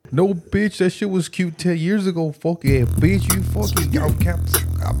No, bitch, that shit was cute 10 years ago. Fuck yeah, bitch, you fucking yo,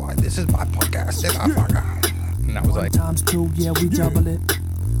 this is my podcast. And I was like, 1 times 2, yeah, we double it.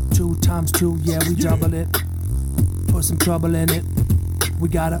 2 times 2, yeah, we double it. Put some trouble in it. We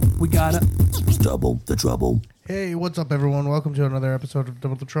gotta. Double the trouble. Hey, what's up, everyone? Welcome to another episode of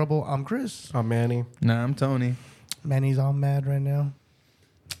Double the Trouble. I'm Chris. I'm Manny. nah, I'm Tony. Manny's all mad right now.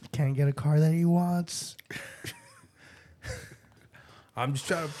 Can't get a car that he wants. I'm just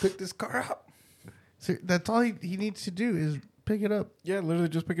trying to pick this car up. So that's all he needs to do is pick it up. Yeah, literally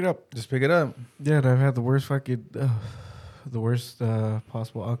just pick it up. Just pick it up. Yeah, and I've had the worst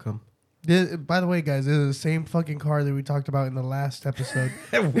possible outcome. By the way, guys, this is the same fucking car that we talked about in the last episode.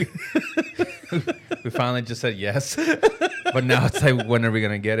 We finally just said yes. But now it's like, when are we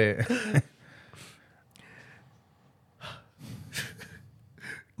going to get it?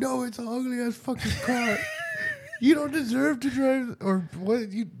 No, it's an ugly ass fucking car. You don't deserve to drive, or what?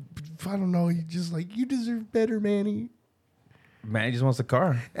 I don't know. You just like, you deserve better, Manny. Man, just wants a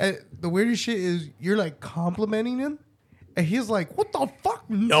car. And the weirdest shit is you're like complimenting him, and he's like, "What the fuck?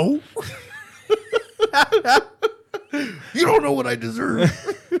 No, you don't know what I deserve."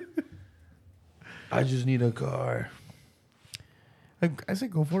 I just need a car. I said,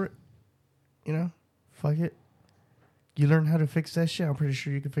 "Go for it." You know, fuck it. You learn how to fix that shit. I'm pretty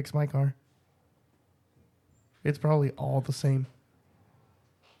sure you can fix my car. It's probably all the same.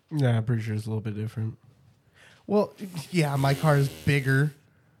 Yeah, I'm pretty sure it's a little bit different. Well, yeah, my car is bigger,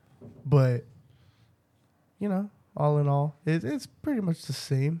 but you know, all in all, it's pretty much the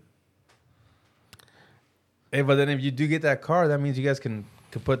same. Hey, but then if you do get that car, that means you guys can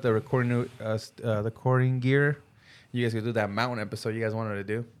put the recording gear. You guys can do that mountain episode you guys wanted to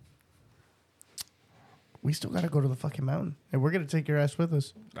do. We still got to go to the fucking mountain, and we're gonna take your ass with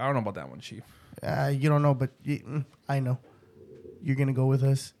us. I don't know about that one, Chief. You don't know, but I know. You're gonna go with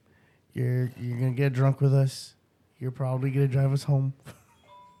us. You're gonna get drunk with us. You're probably gonna drive us home.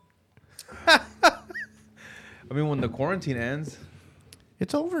 I mean, when the quarantine ends.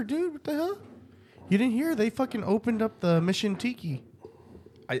 It's over, dude. What the hell? You didn't hear? They fucking opened up the Mission Tiki.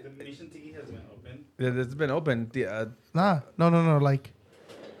 The Mission Tiki has been open. It's been open. No. Like,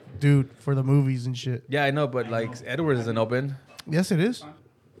 dude, for the movies and shit. Yeah, I know, but like Edwards isn't open. Yes, it is.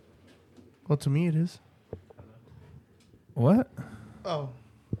 Well, to me, it is. What? Oh.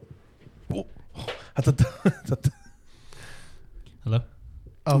 Hello?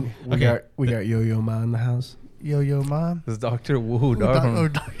 Oh, We got Yo-Yo Ma in the house. Yo, mom. This is Dr. Wu,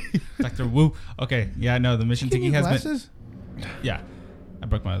 dog. Dr. Wu. Okay. Yeah, no, the Mission Tiki has glasses? been. Yeah. I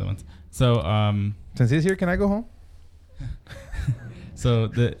broke my other ones. So, Since he's here, can I go home? so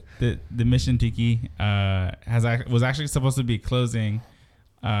the Mission Tiki was actually supposed to be closing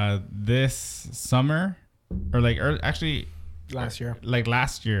this summer, or actually Last year.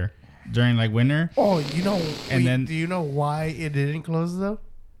 last year during winter. Oh, then do you know why it didn't close though?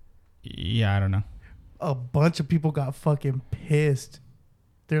 Yeah, I don't know. A bunch of people got fucking pissed.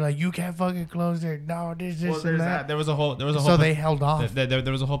 They're like, you can't fucking close there. No, this and that. There was a whole. So they held off.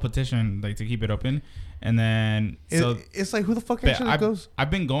 There was a whole petition to keep it open, and then it's like, who the fuck actually goes? I've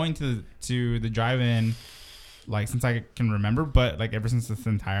been going to the drive-in since I can remember, but ever since this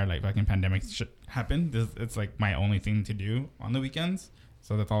entire fucking pandemic shit happened, it's my only thing to do on the weekends.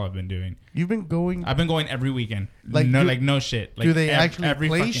 So that's all I've been doing. You've been going. I've been going every weekend. No shit. Do they actually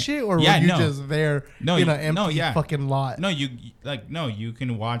play shit, or were you just there in an empty fucking lot? No, you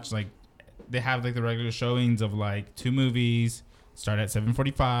can watch they have the regular showings of 2 movies. Start at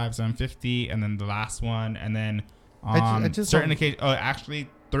 7:45, 7:50, and then the last one, and then on certain occasions. Oh, actually,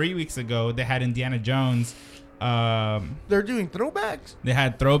 3 weeks ago they had Indiana Jones. They're doing throwbacks. They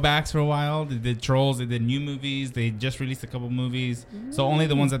had throwbacks for a while. They did Trolls. They did new movies. They just released a couple movies. So only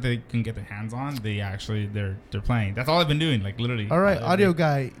the ones that they can get their hands on, they're playing. That's all I've been doing, literally. All right, audio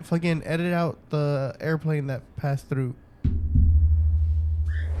guy, fucking edit out the airplane that passed through.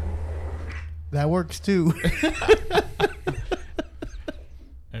 That works too.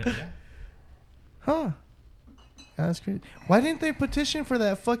 Huh. That's crazy. Why didn't they petition for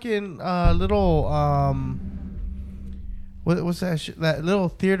that fucking little what's that that little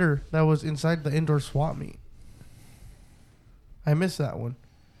theater that was inside the indoor swap meet? I missed that one.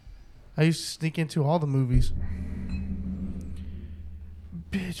 I used to sneak into all the movies.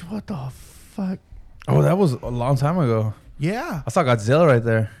 Bitch, what the fuck? Oh, that was a long time ago. Yeah. I saw Godzilla right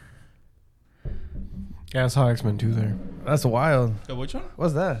there. Yeah, I saw X-Men 2 there. That's wild. So which one?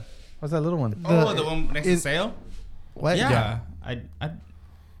 What's that? What's that little one? The one next to Sale? What? Yeah.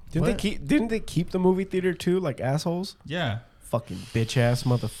 Didn't they keep the movie theater too, like assholes? Yeah. Fucking bitch ass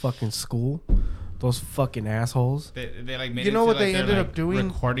motherfucking school. Those fucking assholes. They like made You it know to, what like, they their, ended like, up doing?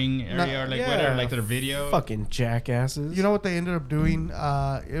 recording area or like whatever, like their video. Fucking jackasses. You know what they ended up doing?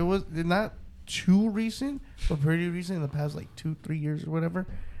 It was not too recent, but pretty recent in the past like 2-3 years or whatever.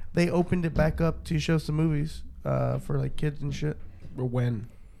 They opened it back up to show some movies for like kids and shit. When?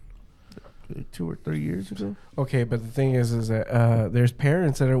 2 or 3 years ago. Okay, but the thing is that there's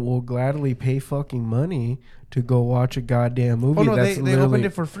parents that will gladly pay fucking money to go watch a goddamn movie. Oh no, that's they opened it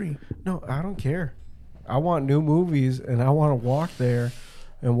for free. No, I don't care. I want new movies, and I want to walk there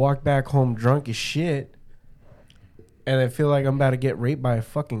and walk back home drunk as shit, and I feel like I'm about to get raped by a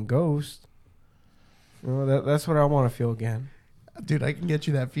fucking ghost. You know, that's what I want to feel again. Dude, I can get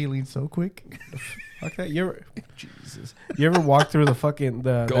you that feeling so quick. Okay, Jesus, you ever walk through the fucking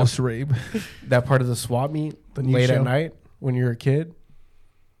Ghost rape. that part of the swap meet The new late show? at night when you were a kid?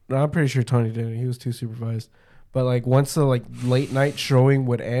 No, I'm pretty sure Tony did it. He was too supervised. But like once the like late night showing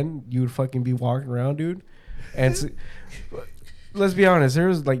would end, you would fucking be walking around, dude. And let's be honest, there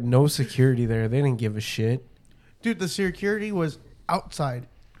was like no security there. They didn't give a shit. Dude, the security was outside.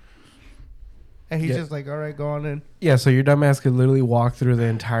 And he's Yeah. just like, all right, go on in. Yeah, so your dumbass could literally walk through the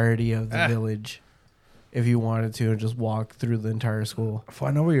entirety of the village if you wanted to, and just walk through the entire school.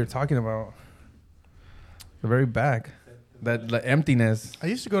 I know what you're talking about. The very back. The emptiness. I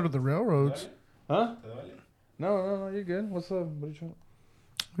used to go to the railroads. Huh? No, you're good. What's up? What are you trying?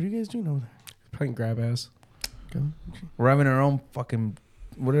 What are you guys doing over there? Fucking grab ass. We're having our own fucking,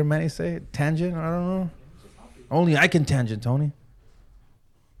 what did Manny say? Tangent? I don't know. Only I can tangent, Tony.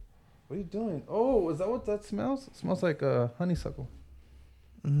 What are you doing? Oh, is that what that smells? It smells like honeysuckle.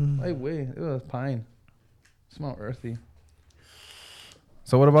 Hey, wait. It was pine. Smell earthy.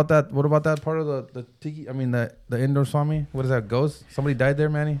 So what about that? What about that part of the tiki? I mean the indoor swami. What is that? Ghost? Somebody died there,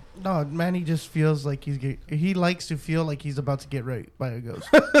 Manny. No, Manny just feels like he likes to feel like he's about to get raped by a ghost.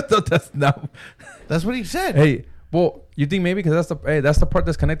 That's not. That's what he said. Hey, well, you think maybe because that's the part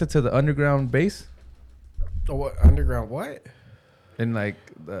that's connected to the underground base Oh, what underground? What? in like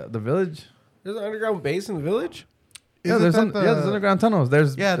the village. There's an underground base in the village. Yeah, Isn't there's that there's underground tunnels.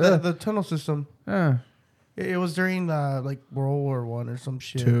 There's the tunnel system. yeah. It was during like World War One or some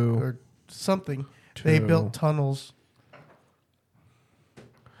shit Two. or something. They built tunnels.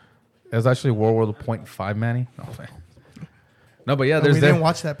 It was actually World War .5, Manny. No, but yeah, We there's didn't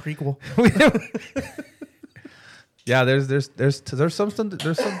watch that prequel. Yeah, there's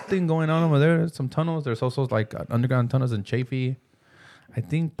something going on over there. There's some tunnels. There's also like underground tunnels in Chafee. I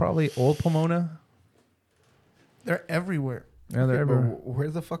think probably Old Pomona. They're everywhere. Yeah, they're But everywhere. where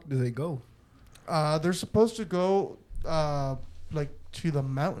the fuck do they go? They're supposed to go like to the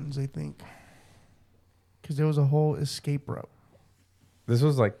mountains, I think, because there was a whole escape route. This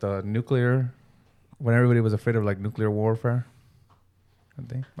was like the nuclear, when everybody was afraid of like nuclear warfare. I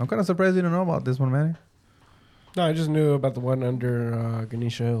think. I'm kind of surprised you don't know about this one, Manny. No, I just knew about the one under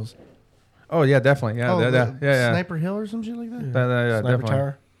Ganesha Hills. Oh yeah, definitely. Yeah, yeah. Sniper Hill or some shit like that. Yeah, Sniper definitely.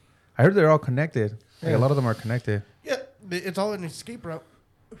 Tower. I heard they're all connected. Like Yeah. a lot of them are connected. Yeah, it's all an escape route.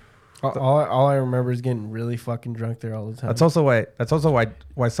 All I remember is getting really fucking drunk there all the time. That's also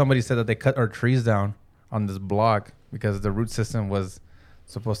why somebody said that they cut our trees down on this block because the root system was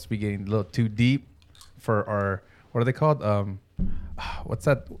supposed to be getting a little too deep for our, what are they called? What's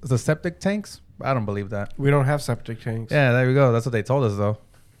that? The septic tanks? I don't believe that. We don't have septic tanks. Yeah, there we go. That's what they told us though.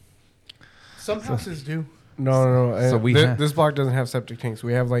 Some houses do. No. So This block doesn't have septic tanks.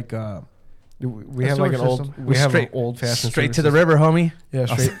 We have like we A have like sewer an old system. we have an Straight- old fashioned Straight to the river, homie. Yeah,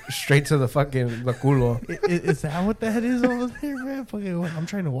 straight to the fucking the culo. Is that what that is over there, man? Fucking, I'm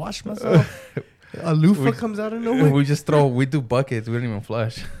trying to wash myself. A loofah comes out of nowhere. We do buckets. We don't even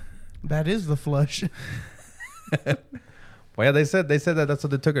flush. That is the flush. Well, yeah, they said that that's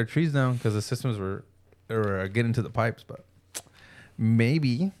what they took our trees down because the systems were getting to the pipes. But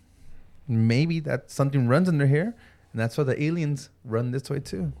maybe that something runs under here, and that's why the aliens run this way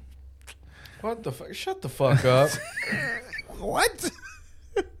too. What the fuck? Shut the fuck up. What?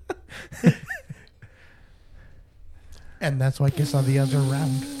 And that's why quesadillas are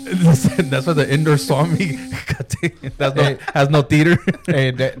round. That's why the indoor swami has no theater. Hey,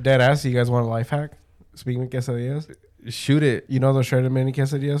 dead ass, you guys want a life hack? Speaking of quesadillas, Shoot it. you know those shredded mini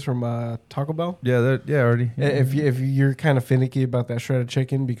quesadillas from Taco Bell? Yeah, already. Yeah. If you're kind of finicky about that shredded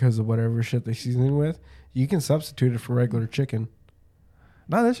chicken because of whatever shit they season it with, you can substitute it for regular chicken.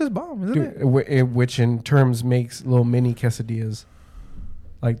 No, that's just bomb, isn't it? Dude, which in terms makes little mini quesadillas.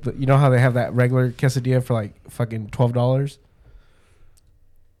 Like you know how they have that regular quesadilla for like fucking $12?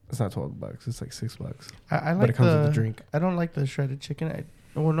 It's not $12. It's like $6. I like But it comes with a drink. I don't like the shredded chicken.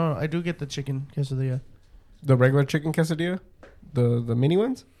 I do get the chicken quesadilla. The regular chicken quesadilla? The mini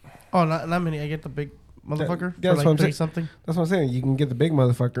ones? Oh, not mini. I get the big motherfucker. Yeah, that's for what I'm like saying. something. That's what I'm saying. You can get the big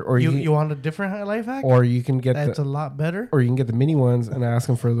motherfucker, or You want a different life hack? or you can get That's the a lot better. or you can get the mini ones and ask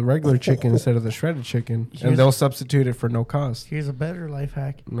them for the regular chicken instead of the shredded chicken, and they'll substitute it for no cost. Here's a better life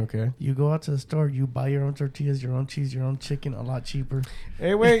hack. Okay. You go out to the store, you buy your own tortillas, your own cheese, your own chicken, a lot cheaper.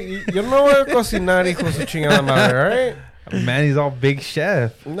 Hey, wait, yo no voy a cocinar, hijo de su chingada madre, all right? Man, he's all big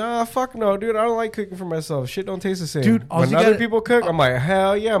chef. Nah, fuck no, dude. I don't like cooking for myself. Shit don't taste the same. Dude, all when you other gotta- people cook, I'm like,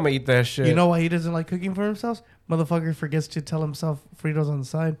 hell yeah, I'm gonna eat that shit. You know why he doesn't like cooking for himself? Motherfucker forgets to tell himself Fritos on the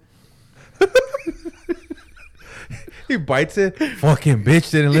side. He bites it. Fucking bitch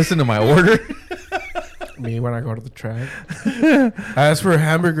didn't listen to my order. Me when I go to the track. I ask for a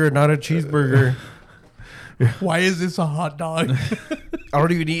hamburger, not a cheeseburger. Why is this a hot dog? I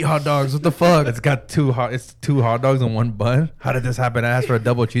don't even eat hot dogs. What the fuck? It's got two hot dogs and one bun. How did this happen? I asked for a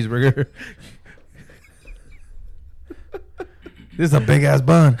double cheeseburger. This is a big ass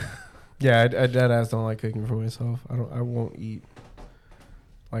bun. Yeah, I dead ass don't like cooking for myself. I won't eat.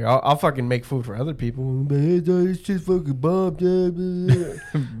 Like I'll fucking make food for other people. It's just fucking bomb.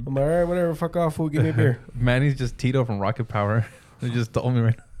 I'm like, all right, whatever. Fuck off, fool. Give me a beer. Manny's just Tito from Rocket Power. They just told me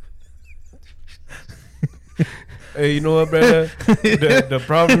right now. Hey, you know what, brother? The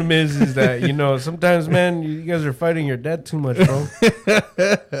problem is that, you know, sometimes, man, you guys are fighting your dad too much, bro.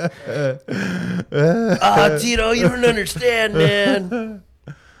 Tito, you don't understand, man.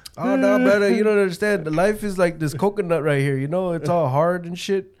 Oh, no, brother, you don't understand. The life is like this coconut right here. You know, it's all hard and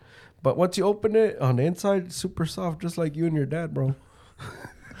shit. But once you open it, on the inside, it's super soft, just like you and your dad, bro.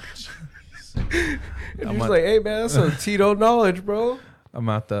 And he's like, hey, man, that's some Tito knowledge, bro. I'm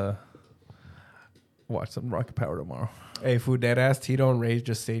out to watch some Rocket Power tomorrow. Hey, food, that ass Tito and Ray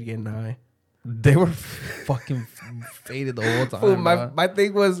just stayed getting high. They were fucking faded the whole time. Fool, bro. my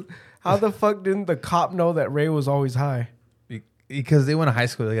thing was, how the fuck didn't the cop know that Ray was always high? Because they went to high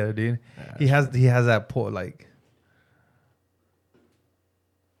school together, dude. He has that like.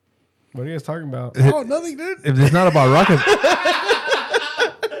 What are you guys talking about? Oh, nothing, dude. If it's not about Rocket,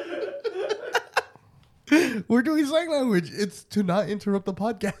 We're doing sign language. It's to not interrupt the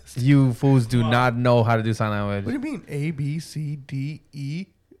podcast. you fools do not know how to do sign What do language. you mean? A, B, C, D, E,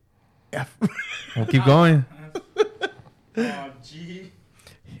 F. We'll keep going. Oh, gee.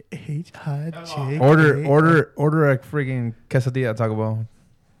 H, I, J, Order K, a freaking quesadilla at Taco Bell.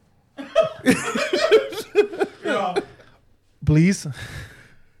 Please.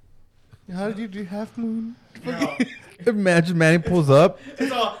 How did you do half moon? Imagine Manny pulls up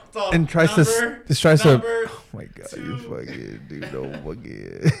It's all and tries number, to number. oh my god, you fucking dude, no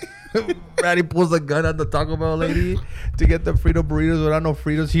fucking. Manny pulls a gun at the Taco Bell lady to get the Frito burritos without no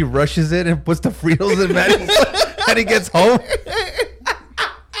Fritos. He rushes it and puts the Fritos in Manny and he gets home.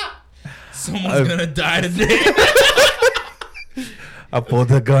 Someone's gonna die today. I pulled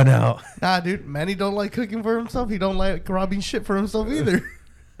the gun out. Nah, dude. Manny don't like cooking for himself. He don't like robbing shit for himself either.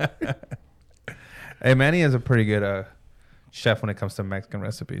 Hey, Manny is a pretty good chef when it comes to Mexican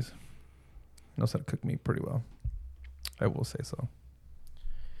recipes. Knows how to cook meat pretty well. I will say so.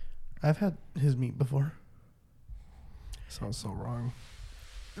 I've had his meat before. Sounds so wrong.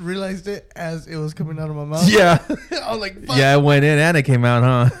 Realized it as it was coming out of my mouth. Yeah. I was like, fuck. Yeah, it went in and it came out,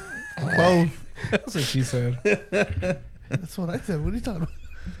 huh? Both. That's what she said. That's what I said. What are you talking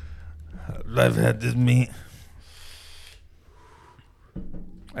about? I've had this meat.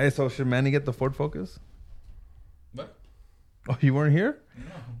 Hey, so should Manny get the Ford Focus? What? Oh, you weren't here?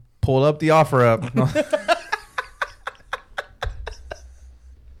 No. Pull up the offer up. No.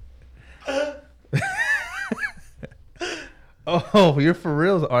 Oh, you're for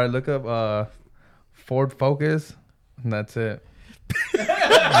real? All right, look up Ford Focus, and that's it.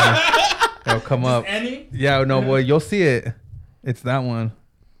 It'll come up. Any? Yeah, no, boy, you'll see it. It's that one.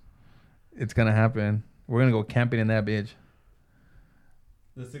 It's gonna happen. We're gonna go camping in that bitch.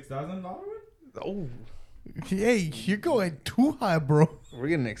 The $6,000 one? Oh, Hey, you're going too high, bro. we're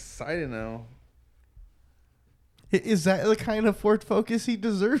getting excited now. Is that the kind of Ford Focus he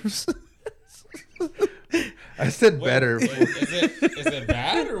deserves? I said better. Wait, is it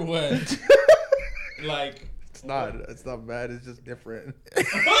bad or what? Like, It's not. It's not bad. It's just different. what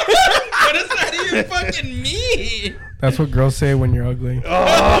does that even fucking mean? That's what girls say when you're ugly.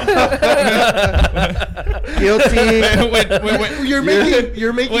 Guilty. Wait. You're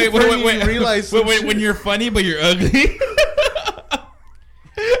making Wait. Fergie realize some Wait. shit. When you're funny but you're ugly,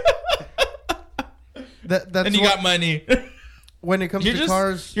 That's and you what, got money. when it comes You're to just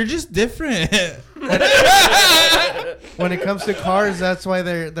cars. You're just different. When it comes to cars, that's why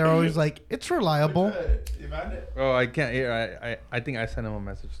they're always like, it's reliable. Oh, I can't hear. I think I sent him a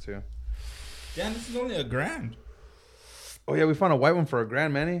message too. Damn, this is only $1,000. Oh yeah, we found a white one for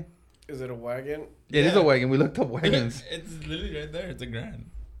 $1,000, Manny. Is it a wagon? Yeah, it is a wagon. We looked up wagons. It's literally right there. It's $1,000.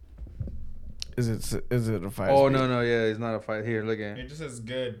 Is it a 5? Oh no, yeah, it's not a fight. Here, look at it. It just says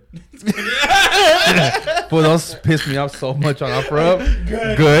good. Boy, those pissed me off so much on OfferUp.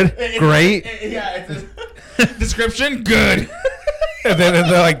 Good, great. Yeah, it's a description. Good. And then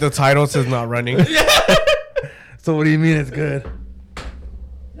like the title says not running. So what do you mean it's good?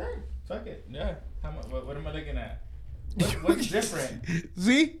 Yeah, fuck it. Yeah. What am I looking at? What's different?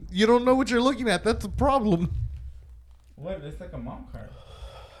 See, you don't know what you're looking at. That's the problem. What? It's like a mom card.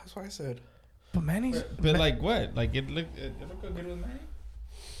 That's what I said. But Manny's. But like what? Like it looked good with Manny.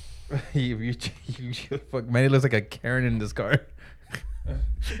 you fuck. Manny looks like a Karen in this car.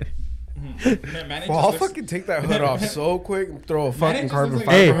 Manny Well, I'll just looks- fucking take that hood off so quick and throw a Manny fucking just carbon looks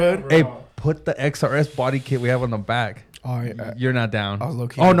fiber like Hey, hood. hey, put the XRS body kit we have on the back. Oh, yeah. You're not down. I was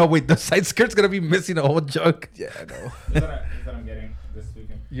low-key- Oh no, wait, the side skirt's gonna be missing a whole chunk. Yeah, I know. Is that I'm getting this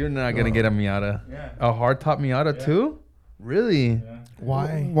weekend. You're not gonna get a Miata. Yeah. A hardtop Miata Yeah. too? Really? Yeah.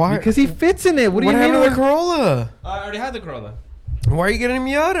 Why? Why? Because he fits in it. What do you happened mean? to the Corolla? I already had the Corolla. Why are you getting a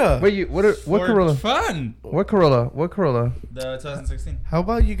Miata? Wait, what For Corolla? Fun. What Corolla? What Corolla? The 2016. How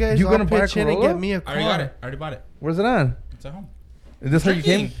about you guys You all gonna buy a pitch in and Corolla? get me a I car? already got it. I already bought it. Where's it on? It's at home. Is this how you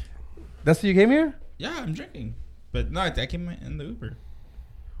came? Drinking. That's how you came here? Yeah, I'm drinking. But no, I came in the Uber.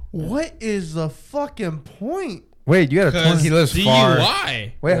 What is the fucking point? Wait, you got a 20. He lives far.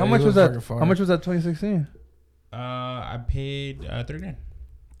 DUI. Wait, Yeah, how he much lives was that? fucking far. How much was that 2016? I paid $3,000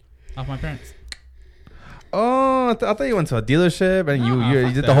 off my parents. Oh, I thought you went to a dealership and you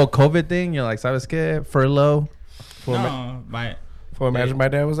fuck did the that. whole COVID thing. You're like, ¿sabes qué? Furlough. No, my. Well, imagine my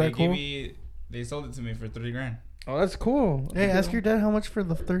dad was they that cool. They sold it to me for $3,000. Oh, that's cool. Hey, ask your dad how much for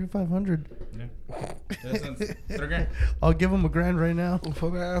the 3,500. Yeah. This one's $3,000. I'll give him $1,000 right now.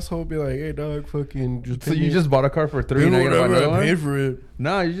 For the asshole be like, hey dog, fucking just. So pay you me- just bought a car for $3,000 and now do you're gonna buy whatever another I paid one? for it.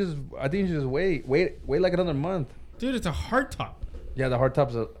 No, I think you should just wait like another month. Dude, it's a hard top. Yeah, the hard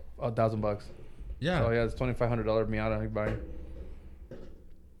top's $1,000. Yeah. Oh yeah, it's $2,500 Miata you buy.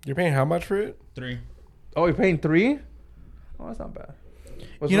 You're paying how much for it? 3. Oh, you're paying $3? Oh, that's not bad.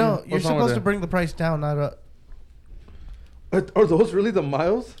 What's You know, wrong- you're what's wrong supposed with to it? bring the price down, not up. Are those really the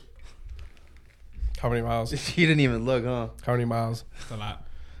miles? How many miles? He didn't even look, huh? How many miles? It's a lot.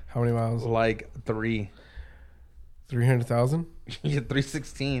 How many miles? Like 3. 300,000. Yeah,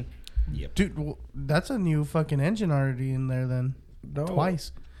 316. Yep. Dude, that's a new fucking engine already in there then. No.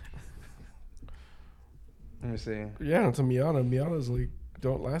 Twice. Let me see. Yeah, it's a Miata. Miatas like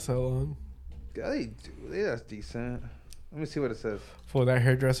don't last that long. Yeah, that's decent. Let me see what it says. For that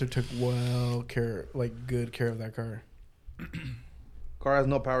hairdresser took good care of that car. Car has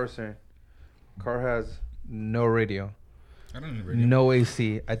no power steering. Car has no radio. I don't need radio. No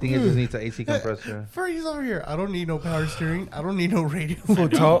AC. I think it just needs an AC compressor. Fergie's over here. I don't need no power steering. I don't need no radio. So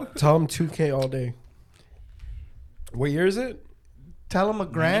tell him 2K all day. What year is it? Tell him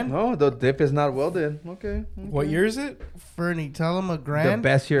 $1,000. No, the dip is not welded. Okay. What year is it? Fernie, tell him $1,000. The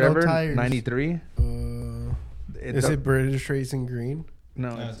best year no ever, tires. 93. Is it British Racing Green?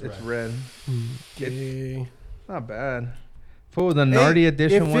 No, No, it's it's red. Okay. Not bad. For the Nardi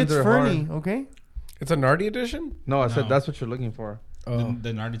edition it ones fits are Fernie, hard. okay? It's a Nardi edition? No, I said No. that's what you're looking for. Oh.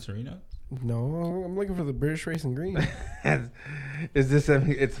 The Nardi Torino? No, I'm looking for the British Racing Green. Is this?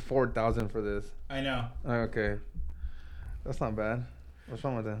 It's 4,000 for this. I know. Okay, that's not bad. What's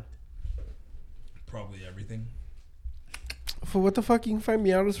wrong with that? Probably everything. For what the fuck? You can find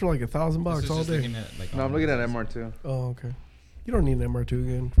Miatas for like $1,000 This is all just day. looking at, like, No, all I'm looking the at business. MR2. Oh, okay. You don't need an MR2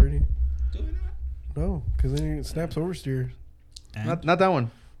 again, Freddie. Do we not? No, because then it snaps oversteers. And Not that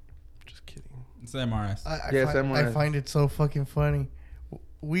one. Just kidding. it's the MRS. I Yeah, find, someone I has- find it so fucking funny.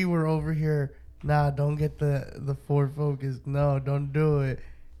 We were over here. Nah, don't get the Ford Focus. No, don't do it.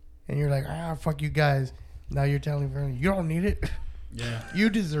 And you're like, fuck you guys. Now you're telling Fernie, you don't need it. Yeah. You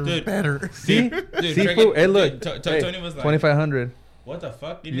deserve Dude. better. See, Dude, see, Frank- fool. Hey, look. dude, Hey, Tony was like, 2,500. what the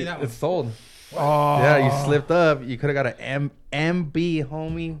fuck? Give me that one. It's sold. Oh. Yeah, you slipped up. You could have got an MB,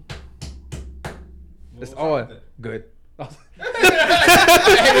 homie. What's It's wrong all with it? good.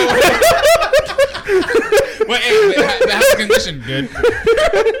 Wait, how's the condition? Good.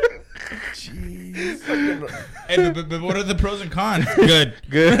 Hey, but what are the pros and cons? Good.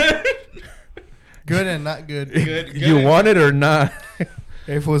 Good. Good and not good. Good. You want it or not?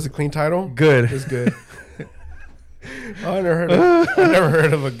 Hey, if it was a clean title, Good. it's good. I never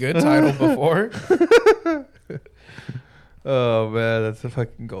heard of a good title before. Oh man, that's a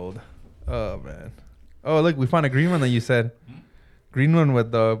fucking gold. Oh man. Oh look, we found a green one that you said. Green one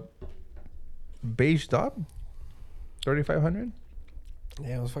with the beige top. 3,500.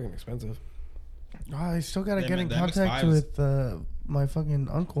 Yeah, it was fucking expensive. Oh, I still gotta They get in meant the contact MX-5s. with my fucking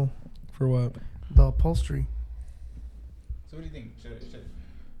uncle. For what? The upholstery. So what do you think? Should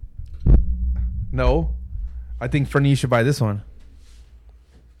No. I think Fernie, you should buy this one.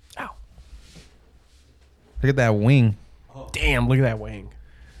 Ow. Look at that wing. Damn, look at that wing.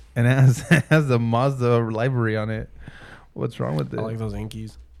 And it has the Mazda library on it. What's wrong with it? I like those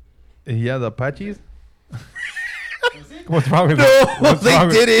Yankees. Yeah, the Apaches. What's wrong with No, that? What's they wrong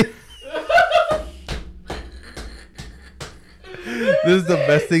with- did it. This is the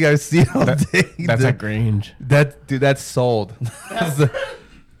best thing I've seen all day. That's a Grange. That's sold.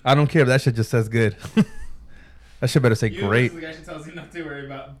 I don't care if that shit just says good. That shit better say great. The guy should tells you not to worry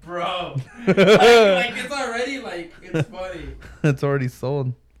about, bro. like it's already like it's funny. It's already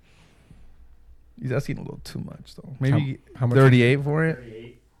sold. He's asking a little too much though. Maybe How much? 38 for it.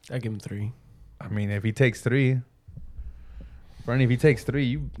 38. I give him 3. I mean, if he takes 3, Bernie, if he takes 3,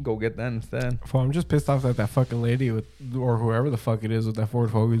 you go get that instead. Well, I'm just pissed off that fucking lady with, or whoever the fuck it is with that Ford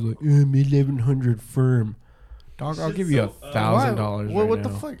Focus, like, I'm 1100 firm. Dog, I'll Shit's give you so $1,000. What, right what the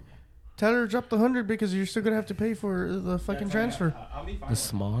now. fuck? Tell her to drop the 100 because you're still gonna have to pay for the fucking transfer. I'll be fine. The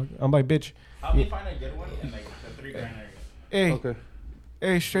smog. I'm like, bitch. I'll be fine a good one and like the $3 grand. Hey,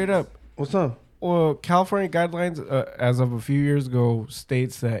 hey, straight up. What's up? Well, California guidelines, as of a few years ago,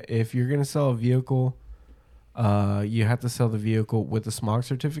 states that if you're gonna sell a vehicle, you have to sell the vehicle with a smog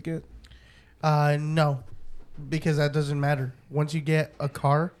certificate. No, because that doesn't matter. Once you get a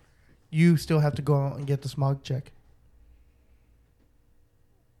car, you still have to go out and get the smog check.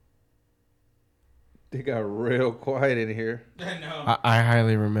 They got real quiet in here. I know. I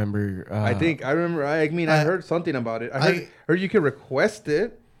highly remember. I remember. I mean, I heard something about it. I heard you could request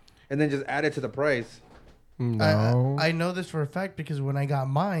it, and then just add it to the price. No. I know this for a fact because when I got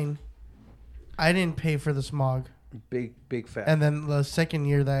mine, I didn't pay for the smog. Big fat. And then the second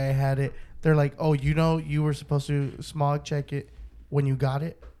year that I had it, they're like, "Oh, you were supposed to smog check it when you got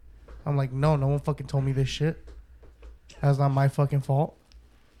it." I'm like, "No one fucking told me this shit. That's not my fucking fault."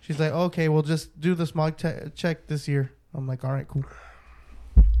 She's like, "Okay, we'll just do the smog check this year." I'm like, "All right, cool."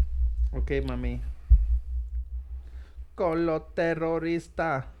 Okay, mami. Con lo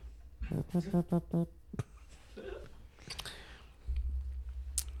terrorista.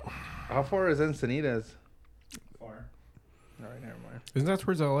 How far is Encinitas? Far. All right, never mind. Isn't that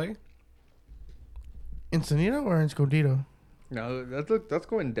towards LA? Encinitas or Escondido? No, that's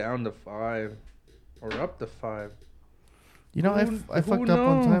going down to 5, or up to 5. You know, I fucked up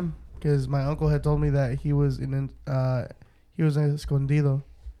one time because my uncle had told me that he was in Escondido.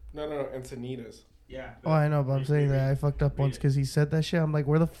 No, Encinitas. Yeah. Oh, I know, but I'm saying that I fucked up once because he said that shit. I'm like,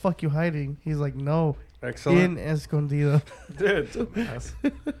 "Where the fuck you hiding?" He's like, "No, Excellent. in Escondido." Dude.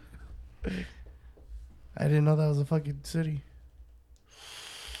 I didn't know that was a fucking city.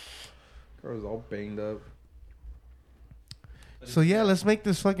 Girl's all banged up. So yeah, let's make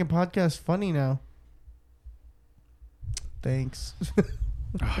this fucking podcast funny now. Thanks.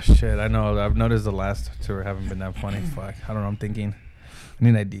 Oh shit! I know. I've noticed the last 2 haven't been that funny. Fuck. I don't know. I'm thinking. I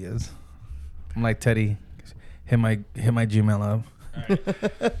need ideas. I'm like Teddy. Hit my Gmail up. All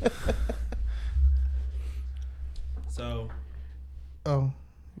right. So Oh,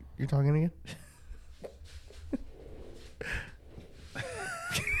 you're talking again?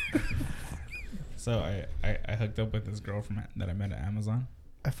 I hooked up with this girl that I met at Amazon.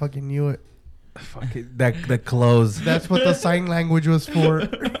 I fucking knew it. Fuck it. The clothes. That's what the sign language was for.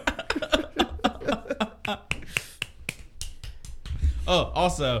 Oh,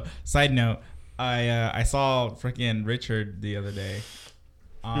 also, side note, I saw freaking Richard the other day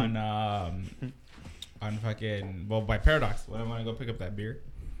on fucking by Paradox when I want to go pick up that beer.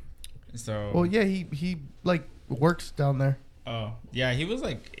 So Well, yeah, he like works down there. Oh yeah, he was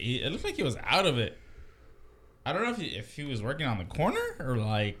like it looked like he was out of it. I don't know if he was working on the corner or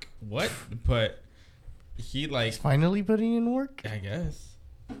like what, but he like He's finally putting in work. I guess.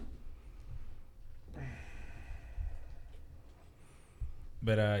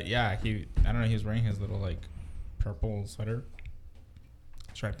 But yeah, I don't know, he was wearing his little like purple sweater,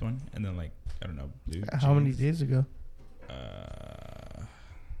 striped one, and then like I don't know, blue. How many jeans. days ago?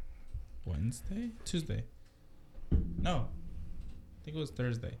 Tuesday. No, I think it was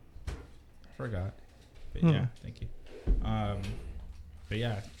Thursday. I forgot. But yeah, thank you. But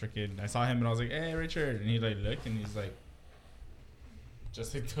yeah, freaking, I saw him and I was like, "Hey, Richard," and he like looked and he's like,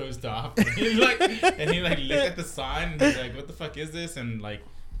 just like dozed off. And he like looked at the sign and he's like, "What the fuck is this?" And like,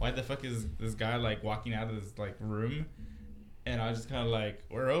 why the fuck is this guy like walking out of this like room? And I was just kind of like,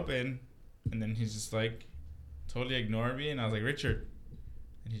 "We're open," and then he's just like, totally ignored me, and I was like, "Richard,"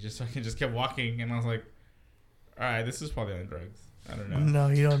 and he just fucking just kept walking, and I was like, "All right, this is probably on drugs. I don't know." No,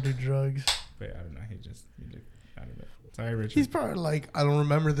 you don't do drugs. But I don't know. He looked out of it. Sorry, Richard. He's probably like, I don't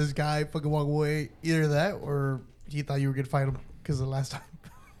remember this guy. Fucking walk away. Either that or he thought you were gonna fight him because of the last time.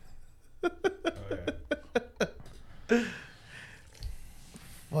 Oh, yeah.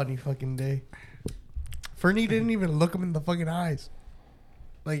 Funny fucking day. Fernie didn't even look him in the fucking eyes.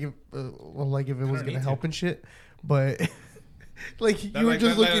 Like if, if it was gonna help and shit, but like you were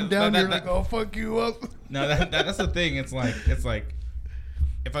just looking down. You're like, "Oh, fuck you up." No, that's the thing. It's like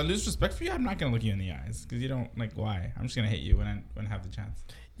if I lose respect for you, I'm not gonna look you in the eyes because you don't like. Why? I'm just gonna hit you when I have the chance.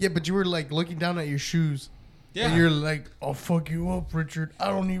 Yeah, but you were like looking down at your shoes. Yeah, and you're like, "I'll fuck you up, Richard. I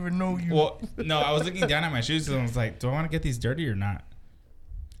don't even know you." Well, no, I was looking down at my shoes and I was like, "Do I want to get these dirty or not?"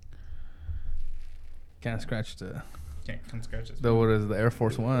 Can't scratch the. Can't scratch this. What is the Air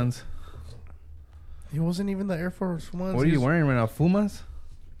Force Ones? It wasn't even the Air Force Ones. What are you wearing right now? Pumas?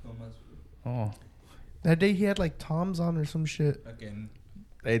 Oh. That day he had like Toms on or some shit. Again.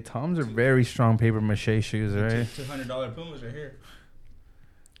 Hey, Toms are very strong paper mache shoes, right? $200 Pumas right here.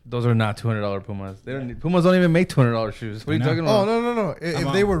 Those are not $200 Pumas. They don't. Pumas don't even make $200 shoes. What are you talking about? Oh no!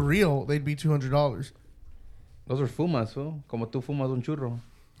 If they were real, they'd be $200. Those are Pumas, fool. Como tú fumas un churro.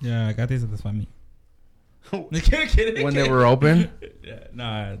 Yeah, I got these at the Swami. When they were open? Yeah,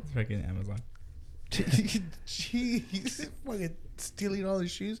 no, it's freaking Amazon. Jeez, fucking stealing all his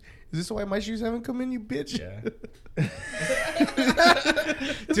shoes. Is this why my shoes haven't come in, you bitch? Yeah.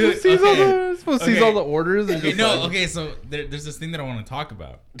 Dude, sees all the orders. And okay, so there's this thing that I want to talk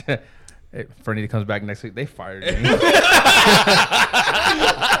about. Hey, Fernie comes back next week. They fired me.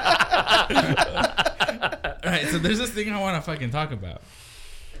 All right, so there's this thing I want to fucking talk about.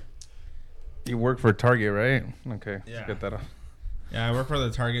 You work for Target, right? Okay, yeah. Let's get that off. Yeah, I work for the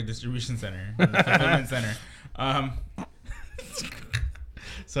Target distribution center, the fulfillment center.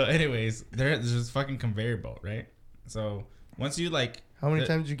 So, anyways, there's this fucking conveyor belt, right? So once you like, how many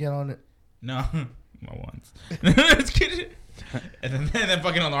times did you get on it? No, once. And then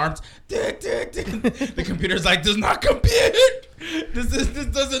fucking alarms. The computer's like, does not compute. This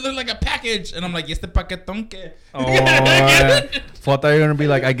doesn't look like a package. And I'm like, yes, the paquetón que. Oh, yeah. So I thought you were gonna be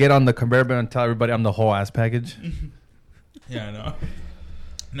like, I get on the conveyor belt and tell everybody I'm the whole ass package. Yeah, I know.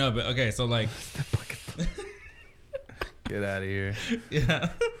 No, but okay, so like, get out of here. Yeah.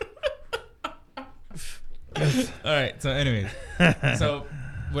 All right. So, anyways, so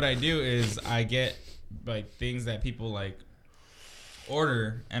what I do is I get like things that people like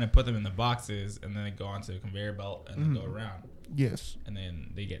order and I put them in the boxes and then they go onto the conveyor belt and they go around. Yes. And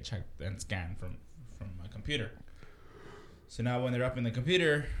then they get checked and scanned from my computer. So now when they're up in the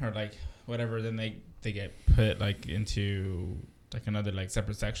computer or like whatever, then they get put like into like another like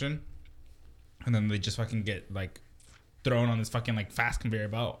separate section, and then they just fucking get like thrown on this fucking like fast conveyor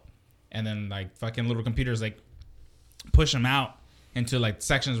belt, and then like fucking little computers like push them out into like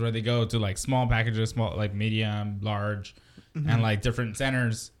sections where they go to like small packages, small like medium, large, and like different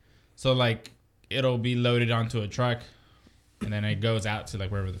centers. So like it'll be loaded onto a truck, and then it goes out to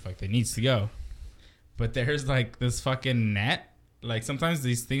like wherever the fuck it needs to go. But there's like this fucking net. Like sometimes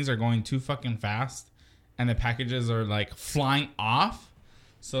these things are going too fucking fast, and the packages are like flying off.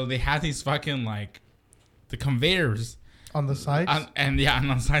 So they have these fucking like the conveyors on the sides, and on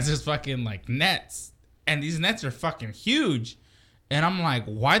the sides there's fucking like nets, and these nets are fucking huge. And I'm like,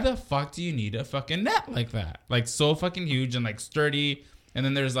 why the fuck do you need a fucking net like that? Like so fucking huge and like sturdy. And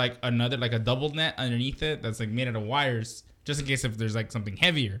then there's like another like a double net underneath it that's like made out of wires, just in case if there's like something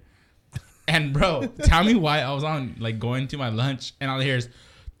heavier. And bro, tell me why I was on like going to my lunch and all I hear is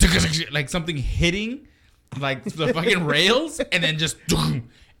like something hitting like the fucking rails, and then just and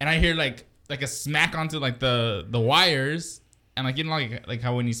I hear like a smack onto like the wires, and like you know like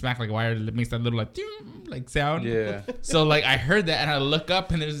how when you smack like a wire it makes that little like sound. Yeah. So like I heard that and I look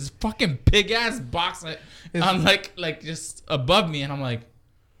up and there's this fucking big ass box on like just above me, and I'm like,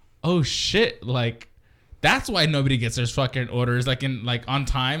 oh shit, like that's why nobody gets their fucking orders like in like on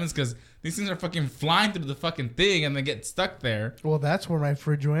time, is because these things are fucking flying through the fucking thing and they get stuck there. Well, that's where my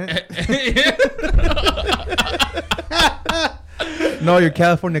fridge went. No, you're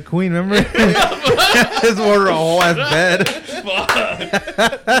California Queen, remember? Just order a whole ass bed.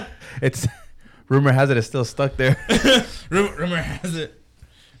 Fuck. It's rumor has it's still stuck there. Rumor has it.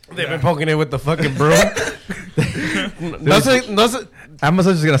 They've been poking it with the fucking broom.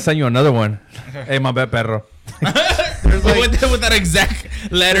 Amazon's just gonna send you another one. Hey, my bad, perro. Like, with that exact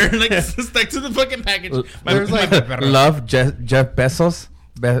letter like stuck to the fucking package. Love Jeff Bezos.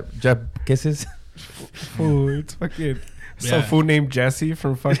 Jeff Kisses. Oh, it's fucking some fool named Jesse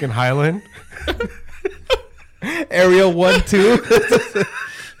from fucking Highland. Area 1-2.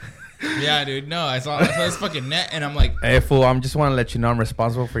 Yeah, dude. No, I saw this fucking net, and I'm like, Hey, fool, I just want to let you know I'm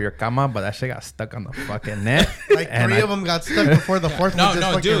responsible for your cama, but that shit got stuck on the fucking net. Like three of them got stuck before the fourth one just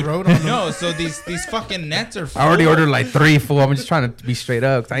fucking dude. rode on them. No, so these fucking nets are full. I already ordered like 3, fool. I'm just trying to be straight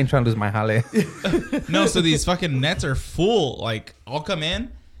up because I ain't trying to lose my jale. No, so these fucking nets are full. Like, I'll come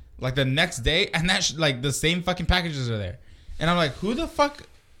in, like, the next day, and like, the same fucking packages are there. And I'm like, who the fuck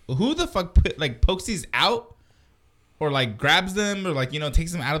pokes these out? Or, like, grabs them, or, like, you know,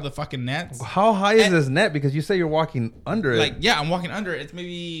 takes them out of the fucking nets. How high is this net? Because you say you're walking under it. Like, yeah, I'm walking under it. It's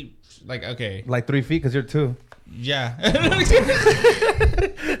maybe, like, okay. Like 3 feet because you're 2. Yeah.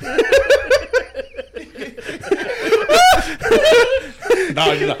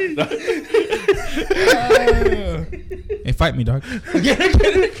 No, you're not. No. Hey, fight me, dog.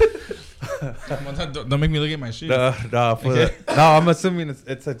 Don't make me look at my shoes. No, I'm assuming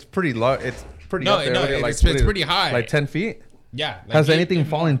it's pretty low. It's pretty up there. It's pretty high. Like 10 feet? Yeah. Like Has anything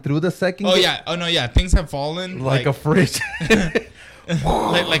fallen through the second gate? yeah. Oh, no, yeah. Things have fallen. Like a fridge.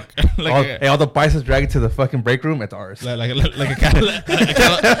 all all the bicycles drag it to the fucking break room. It's ours. like a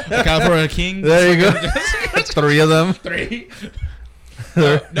California King. There you go. 3 of them. 3.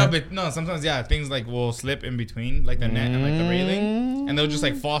 No, sometimes, yeah, things like will slip in between, like the net and like the railing, and they'll just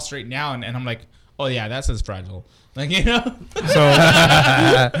like fall straight down, and I'm like, oh yeah, that says fragile, like, you know.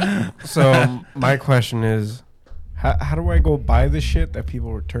 So my question is, how do I go buy the shit that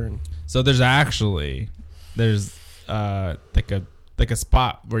people return? So there's like a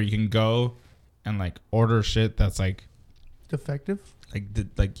spot where you can go and like order shit that's like defective,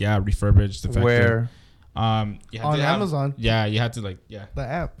 refurbished, defective. Where? You have on to have, Amazon. Yeah, you have to the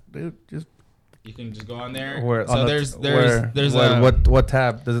app, dude. Just you can just go on there. Where? So there's what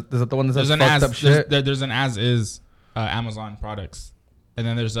tab? Is it the one that says fucked up shit? There's an as is Amazon products, and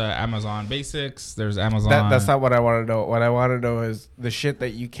then there's Amazon Basics. There's Amazon. That's not what I want to know. What I want to know is the shit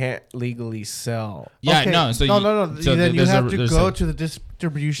that you can't legally sell. Yeah, okay. no. So no. So then you have to go a, to the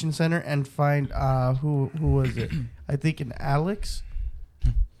distribution center and find who was it? I think Alex.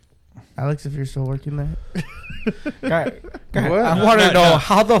 Alex, if you're still working there. What? I want to know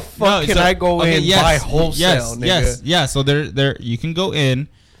how the fuck can I go in buy wholesale, nigga? Yes. So there you can go in,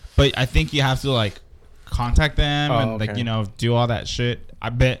 but I think you have to like contact them and like, you know, do all that shit. I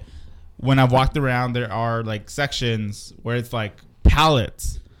bet when I've walked around, there are like sections where it's like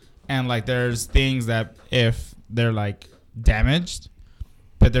pallets, and like there's things that if they're like damaged,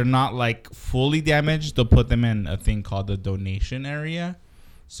 but they're not fully damaged, they'll put them in a thing called the donation area.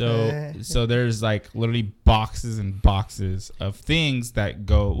 So there's like literally boxes and boxes of things that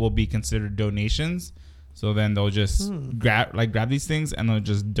will be considered donations. So then they'll just grab these things and they'll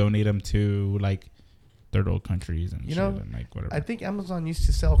just donate them to like third world countries and and like whatever. I think Amazon used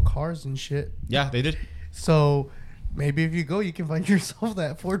to sell cars and shit. Yeah, they did. So maybe if you go, you can find yourself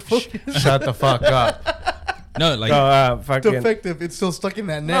that Ford Focus. Shut the fuck up. No, like defective. It's still stuck in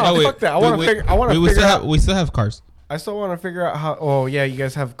that net. No, fuck that. I want to figure out. We still have cars. I still want to figure out how. Oh yeah, you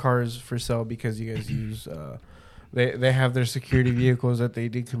guys have cars for sale because you guys use. They have their security vehicles that they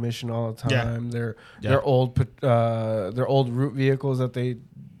decommission all the time. Yeah. Their old route vehicles that they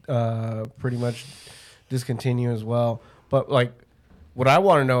pretty much discontinue as well. But like, what I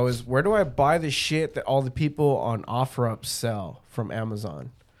want to know is where do I buy the shit that all the people on OfferUp sell from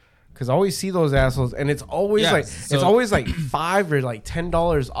Amazon? Because I always see those assholes, and it's always it's always like $5 or like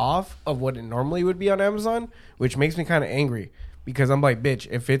 $10 off of what it normally would be on Amazon, which makes me kind of angry. Because I'm like, bitch,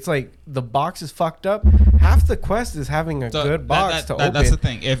 if it's like the box is fucked up, half the quest is having a good box to open. That's the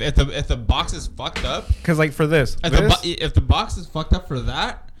thing. If the box is fucked up, because like for this, if the box is fucked up for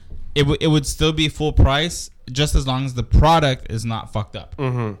that, it would still be full price just as long as the product is not fucked up.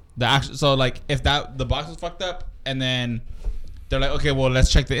 Mm-hmm. So like if the box is fucked up and then they're like, okay, well,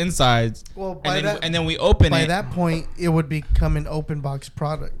 let's check the insides. Well, and then we open it. By that point, it would become an open box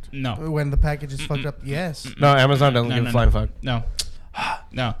product. No. When the package is fucked up, yes. No, Amazon doesn't give a flying fuck. No.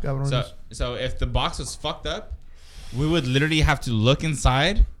 So if the box was fucked up, we would literally have to look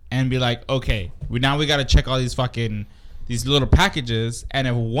inside and be like, okay, we got to check all these little packages. And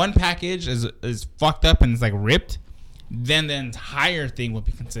if one package is fucked up and it's like ripped, then the entire thing will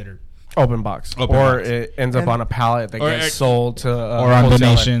be considered open box. It ends up on a pallet that gets sold to or on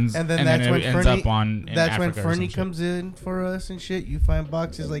donations, and then that's when Fernie comes in for us and shit. You find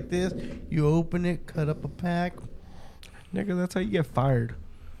boxes like this, you open it, cut up a pack. Nigga, that's how you get fired.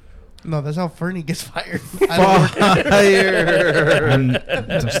 No, that's how Fernie gets fired. Stop!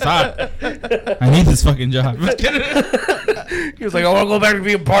 I need this fucking job. He was like, I want to go back to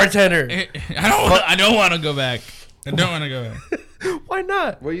being a bartender. I don't want to go back. I don't want to go back. Why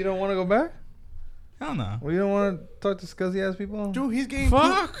not? Well, you don't want to go back? Hell no. Well, you don't want to talk to scuzzy ass people? Dude, he's getting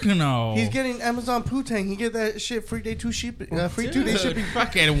Fuck no. He's getting Amazon Poo-Tang. He get that shit free day 2 shipping. Free 2 day shipping.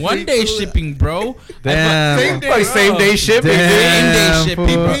 Fucking 1 day shipping, bro. Damn. Same day shipping. Same day shipping.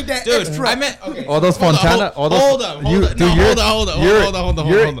 He paid that Dude, extra. I meant okay. All those Fontana. Hold on.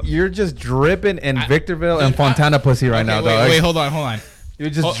 You're just dripping in Victorville and Fontana pussy right now, dog. Wait, hold on.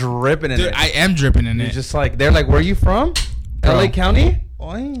 You're just dripping in Dude, it. I am dripping in You're it. just like, they're like, where are you from? Bro. LA County?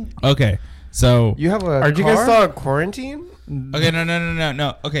 Oy. Okay, so You have a Are you car? guys still on quarantine? okay,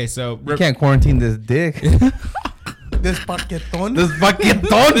 no. Okay, so You can't quarantine this dick. This paquetón. This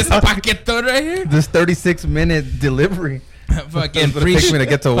paquetón. this paquetón right here. This 36-minute delivery. Fucking It's gonna free take me to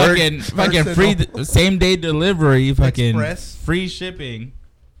get to work. Fucking free same day delivery. Fucking Express. free shipping.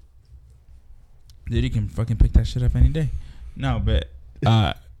 Dude, you can fucking pick that shit up any day. No, but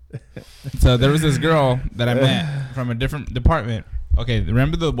so there was this girl that I met from a different department. Okay,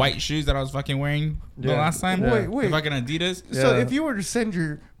 remember the white shoes that I was fucking wearing the Yeah. last time? Wait, The wait. fucking Adidas. So Yeah. if you were to send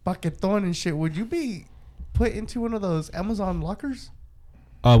your paquetón and shit, would you be put into one of those Amazon lockers?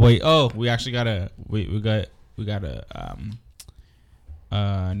 Oh wait. Oh, we actually got a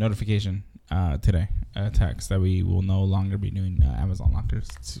notification today, a text that we will no longer be doing Amazon lockers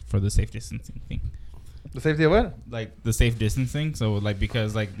for the safe distancing thing. The safety of what? Like the safe distancing. So like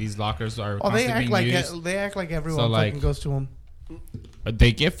because like these lockers are Oh, they constantly being act like used, they act like everyone So, like- fucking goes to them.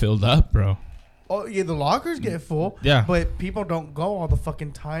 they get filled up, bro. Oh yeah, the lockers get full. Yeah. but people don't go all the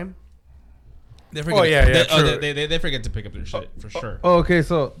fucking time. They Oh, yeah, they, true. they forget to pick up their shit for sure. Oh, okay.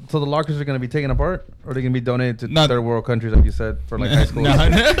 So the lockers are gonna be taken apart, or they're gonna be donated to No. third world countries, like you said, for like high school. No,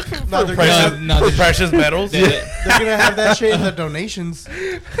 they're gonna have, Precious metals. they're gonna have that shit in the donations.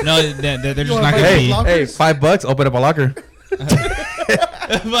 No, they're just You not wanna gonna buy be. lock- Hey, $5, open up a locker.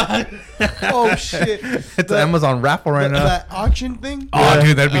 Oh shit! It's an Amazon raffle right now. That auction thing. Oh,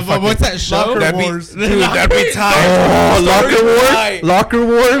 dude, that'd be fucking. What's that show? Locker That'd be, Wars. dude, that'd be tight. Oh, locker wars! Locker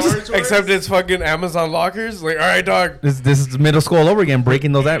wars! Except it's fucking Amazon lockers. Like, all right, dog. This is middle school all over again,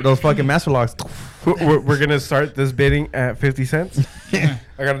 breaking those fucking master locks. We're gonna start this bidding at 50 cents. I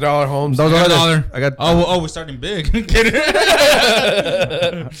got $1 home. Those I got are $1. I got Oh, we're starting big. 2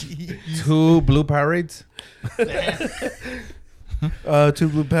 blue Powerades. 2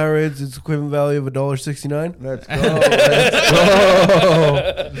 blue Powerades. It's equivalent value of $1.69. Let's go. Let's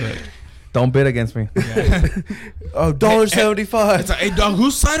go. Don't bid against me. Oh, $1.75. It's like, hey dog,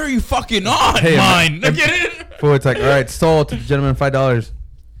 whose side are you fucking on? Hey, Mine. man. Get it? Fool, it's like, all right, sold to the gentleman, $5.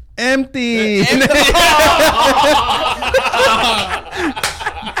 Empty.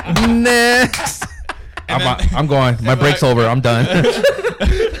 Next. I'm going. My break's over. I'm done.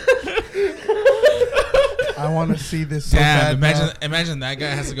 I want to see this so Damn, bad. imagine that guy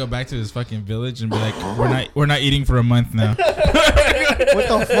has to go back to his fucking village and be like, we're not eating for a month now. What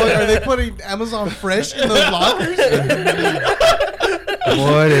the fuck? Are they putting Amazon Fresh in those lockers?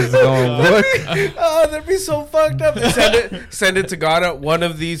 What is going? What? Oh, that'd be so fucked up. Send it to Ghana. One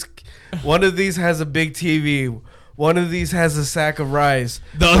of these has a big TV. One of these has a sack of rice.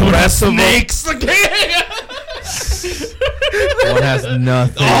 The rest of snakes. One has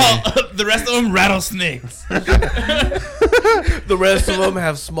nothing. The rest of them rattlesnakes. The rest of them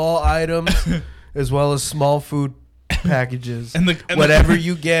have small items as well as small food packages. And whatever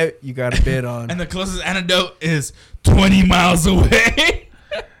you get, you got to bid on. And the closest antidote is 20 miles away.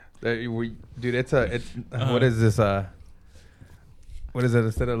 Dude, it's what is this? What is it?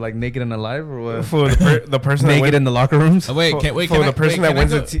 Instead of like Naked and Alive or what? For the person that Naked went, in the locker rooms. Oh, wait, for the person that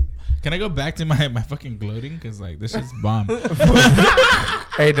wins it. Can I go back to my fucking gloating? Because like this is bomb.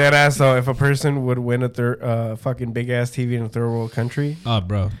 Hey, dead ass though. If a person would win a fucking big ass TV in a third world country, Oh,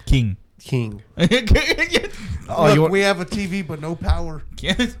 bro, king. Oh, Look, you want we have a TV but no power.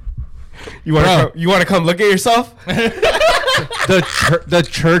 you want to come look at yourself? The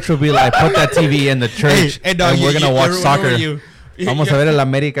church will be like, put that TV in the church, Hey, dog, and we're gonna watch soccer. You. Vamos a ver el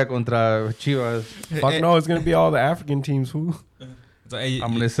América contra Chivas. Fuck no, it's gonna be all the African teams. Who?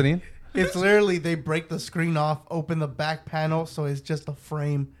 I'm listening. It's literally they break the screen off, open the back panel, so it's just a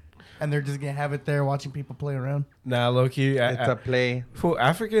frame, and they're just gonna have it there watching people play around. Nah, low key. It's a play. Fool,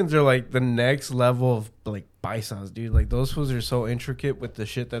 Africans are like the next level of like bisons, dude. Like those fools are so intricate with the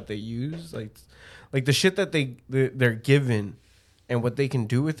shit that they use, like the shit that they're given, and what they can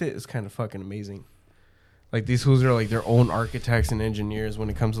do with it is kind of fucking amazing. Like these fools are like their own architects and engineers when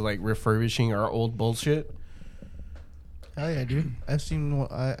it comes to like refurbishing our old bullshit. Oh yeah, dude. I've seen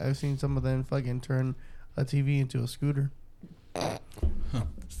some of them fucking turn a TV into a scooter.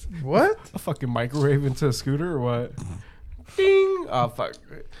 What? A fucking microwave into a scooter or what? Ding! Oh fuck.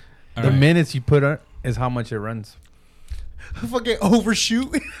 The minutes you put on is how much it runs. fucking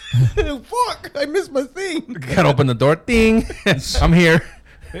overshoot. Fuck! I missed my thing. Gotta open the door. Ding. I'm here.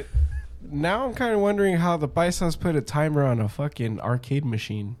 Now I'm kind of wondering how the Bisons put a timer on a fucking arcade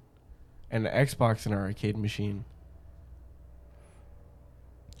machine, and an Xbox in our arcade machine.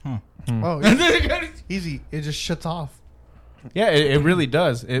 Huh. Oh, easy. It just shuts off. Yeah, it really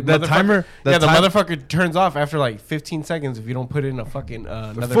does. The timer. The motherfucker turns off after like 15 seconds if you don't put in a fucking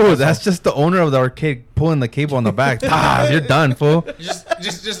another. Fool, that's just the owner of the arcade pulling the cable on the back. You're done, fool. Just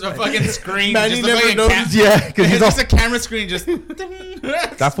a fucking screen. Man, just you a never fucking noticed. Yeah, because it's he's just all, a camera screen. Just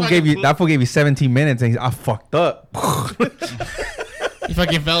that fool gave you 17 minutes, and he's I fucked up. He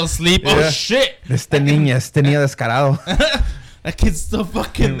fucking fell asleep. Yeah. Oh shit! Este niño descarado. That kid's still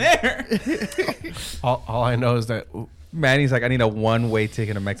fucking there. all I know is that Manny's like, I need a one-way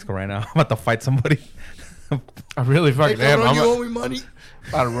ticket to Mexico right now. I'm about to fight somebody. I really fucking Hey, am. cabrón, I'm you owe me money.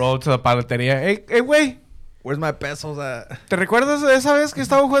 about to roll to the paletería. Hey, güey. Where's my pesos at? ¿Te recuerdas de esa vez que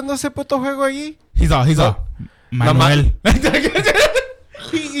estaba jugando ese puto juego allí? He's all. Manuel.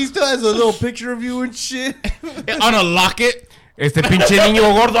 He still has a little picture of you and shit. On a locket. Este pinche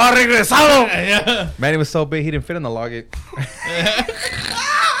niño gordo ha regresado. Yeah. Manny was so big he didn't fit in the login.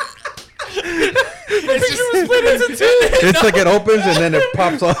 It's like it opens and then it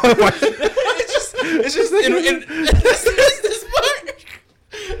pops off. It's just in this part.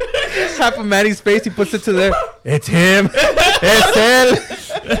 Half of Manny's face, he puts it to there. It's him. Es él.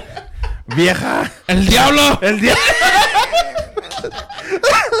 Vieja. El diablo. El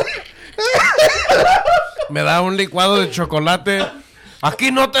Me da un licuado de chocolate.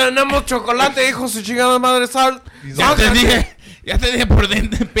 Aquí no tenemos chocolate, hijo de su chingada madre sal. Ya te dije por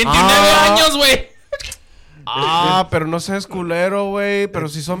 29 años, güey. Pero no seas culero, güey. Pero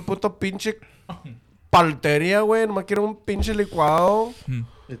si son puto pinche paltería, güey. No me quiero un pinche licuado.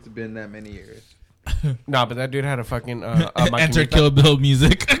 It's been that many years. Nah, but that dude had a fucking Enter maquinita. Kill Bill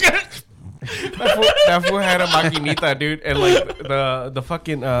music. That fool had a maquinita, dude. And like the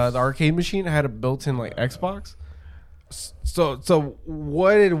fucking the arcade machine had a built-in like Xbox. So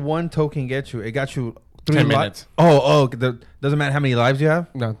what did one token get you? It got you 10 minutes. Doesn't matter how many lives you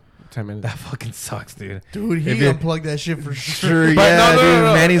have? No, 10 minutes. That fucking sucks, dude. Dude, he If you- unplugged that shit for sure. Sure, But yeah, no, dude.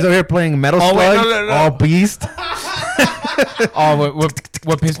 no. Manny's over here playing Metal Oh, Slug, wait, no. all beast. Oh,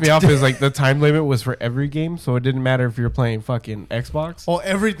 what pissed me off is like the time limit was for every game, so it didn't matter if you were playing fucking Xbox. Oh,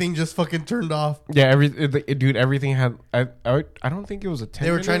 everything just fucking turned off. Yeah, dude, everything had. I don't think it was a 10.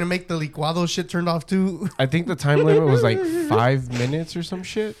 They were trying to make the licuado shit turned off too. I think the time limit was like 5 minutes or some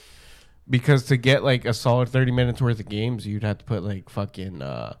shit. Because to get like a solid 30 minutes worth of games, you'd have to put like fucking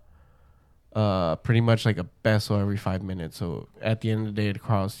pretty much like a peso every 5 minutes. So at the end of the day, it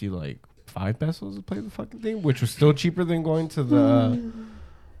cost you like 5 pesos to play the fucking thing, which was still cheaper than going to the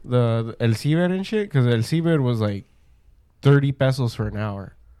El Ciber and shit. Because El Ciber was like 30 pesos for an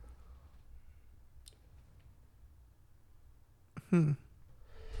hour.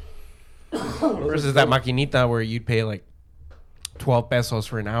 Versus that maquinita where you'd pay like 12 pesos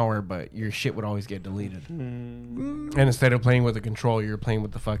for an hour, but your shit would always get deleted. And instead of playing with a control, you're playing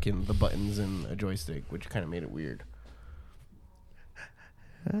with the buttons and a joystick, which kind of made it weird.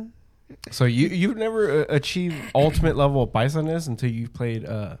 So you've never achieved ultimate level of Bisonness until you played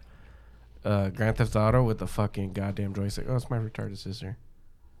Grand Theft Auto with the fucking goddamn joystick. Oh, it's my retarded sister.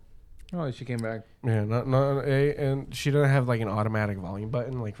 Oh, she came back. Yeah, and she doesn't have like an automatic volume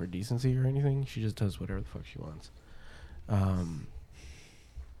button like for decency or anything. She just does whatever the fuck she wants.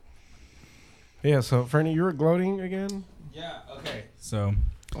 Yeah, so Fernie, you were gloating again? Yeah, okay. So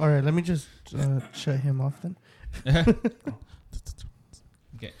All right, let me just shut him off then.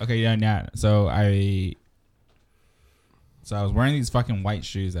 Okay, yeah. So I was wearing these fucking white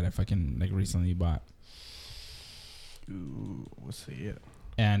shoes that I fucking like recently bought. Ooh, let's see it.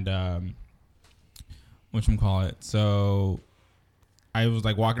 And whatchamacallit. So I was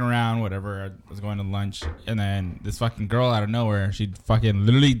like walking around, whatever. I was going to lunch, and then this fucking girl out of nowhere, she fucking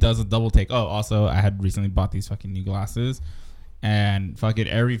literally does a double take. Oh, also, I had recently bought these fucking new glasses, and fucking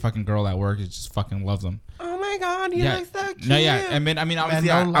every fucking girl at work just fucking loves them. Oh my god, he likes that kid. No, yeah. I mean, obviously,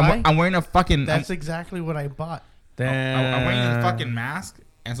 don't lie. I'm wearing a fucking. That's exactly what I bought. I'm wearing a fucking mask,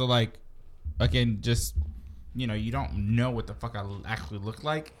 and so like, again, just you know, you don't know what the fuck I actually look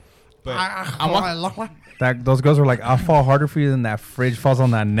like. But I'm walking. Those girls were like, I'll fall harder for you than that fridge falls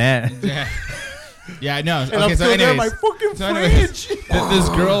on that net. Yeah. Yeah, I know. And Okay, I'm so still there, anyways, my fucking so anyways, fridge. this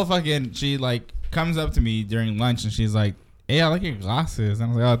girl fucking, she like comes up to me during lunch and she's like, "Hey, I like your glasses."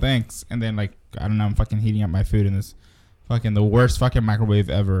 And I was like, "Oh, thanks." And then like, I don't know, I'm fucking heating up my food in this fucking the worst fucking microwave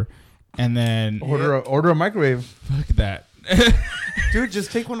ever. And then Order a microwave. fuck that. Dude,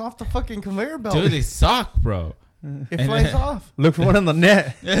 just take one off the fucking conveyor belt. Dude, they suck, bro. It flies off. Look for one on the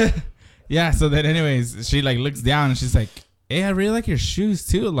net. Yeah. So then, anyways, she like looks down and she's like, "Hey, I really like your shoes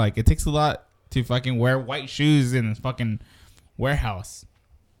too. Like, it takes a lot to fucking wear white shoes in this fucking warehouse."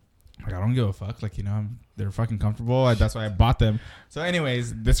 Like, I don't give a fuck. Like, they're fucking comfortable. That's why I bought them. So,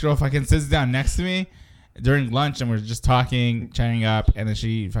 anyways, this girl fucking sits down next to me during lunch, and we're just talking, chatting up, and then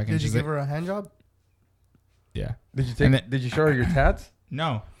she fucking. Did you give her a hand job? Yeah. Did you show her your tats?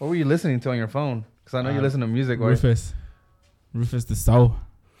 No. What were you listening to on your phone? Because I know you listen to music. Rufus the Soul.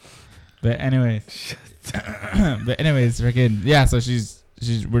 But anyways, freaking yeah. So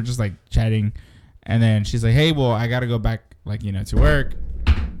we're just like chatting, and then she's like, "Hey, well, I gotta go back, like, to work."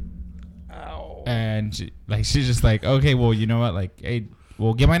 And she's just like, "Okay, well, you know what? Like, hey,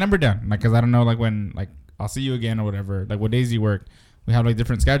 well, get my number down, like, cause I don't know, like, when, like, I'll see you again or whatever. Like, what days do you work? We have like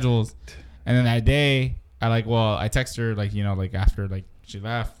different schedules." And then that day, I text her, like, like after like she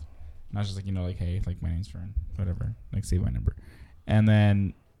left, and I was just like, like, "Hey, like, my name's Fern, whatever, like, save my number." And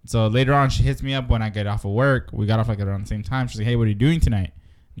then so later on, she hits me up when I get off of work. We got off like around the same time. She's like, "Hey, what are you doing tonight?"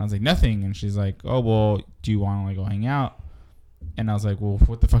 And I was like, "Nothing." And she's like, "Oh, well, do you want to like go hang out?" And I was like, "Well,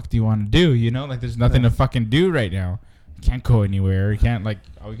 what the fuck do you want to do? Like, there's nothing to fucking do right now. You can't go anywhere. You can't, like,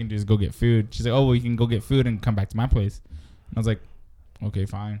 all we can do is go get food." She's like, "Oh, well, you can go get food and come back to my place." And I was like, "Okay,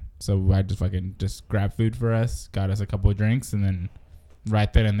 fine." So I just grabbed food for us, got us a couple of drinks, and then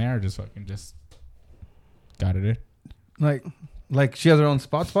right then and there, just got it in. Like she has her own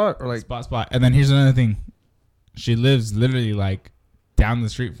spot, or like spot. And then here's another thing. She lives literally like down the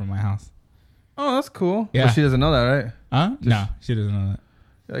street from my house. Oh, that's cool. Yeah. But she doesn't know that, right? Huh? No, she doesn't know that.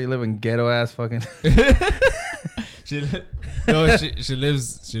 Yeah, you live in ghetto ass fucking. she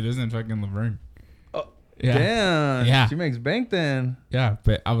lives in fucking Laverne. Oh, yeah. Damn. Yeah. She makes bank then. Yeah,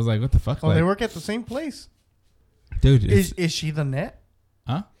 but I was like, what the fuck? Oh, like, they work at the same place. Dude. Is she the net?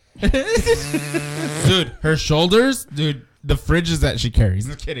 Huh? Dude, her shoulders, dude, the fridges that she carries.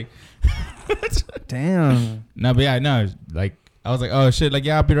 I'm kidding. Damn. No, but yeah, no, like, I was like, oh shit, like,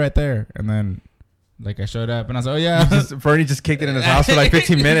 yeah, I'll be right there. And then, like, I showed up and I was like, oh yeah. Bernie just kicked it in his house for like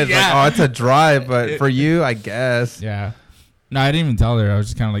 15 minutes. Yeah. Like, oh, it's a drive, but for you, I guess. Yeah. No, I didn't even tell her. I was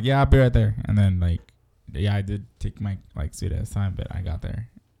just kind of like, yeah, I'll be right there. And then, like, yeah, I did take my, like, sweet ass time, but I got there.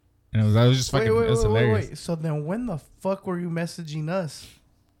 And I was just fucking, it was hilarious. Wait. So then when the fuck were you messaging us?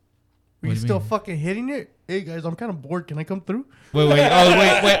 Were What you do you still mean? fucking hitting it? Hey guys, I'm kind of bored. Can I come through? Wait,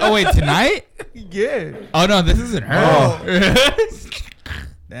 tonight? Yeah. Oh, no, this isn't her. Oh.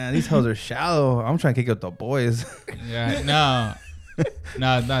 Damn, these hoes are shallow. I'm trying to kick up the boys. Yeah, no.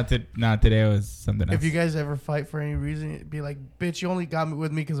 No, not today. It was something else. If you guys ever fight for any reason, it'd be like, bitch, you only got me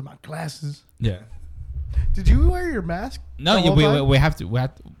with me because of my glasses. Yeah. Did you wear your mask? No, the whole time? we have to. Wait,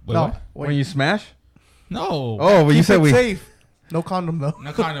 No. what? Wait. When you smash? No. Oh, but you Keep said it we safe. No condom though.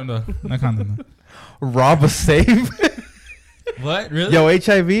 No condom though. rob a safe. What? Really? Yo,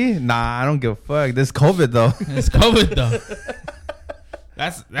 HIV? Nah, I don't give a fuck. This COVID though. It's COVID though.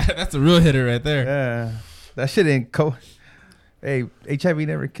 That's a real hitter right there. Yeah, that shit ain't COVID. Hey, HIV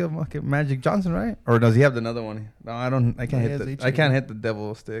never killed fucking Magic Johnson, right? Or does he have another one? No, I don't. I can't He hit has the. HIV. I can't hit the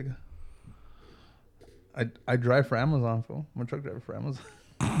devil stick. I drive for Amazon, fool. I'm a truck driver for Amazon.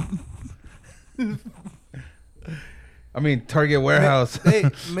 I mean, Target warehouse. Hey,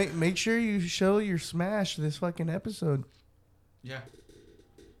 make sure you show your smash this fucking episode. Yeah.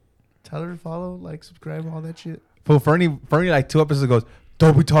 Tell her to follow, like, subscribe, all that shit. Fool, Fernie, like 2 episodes ago,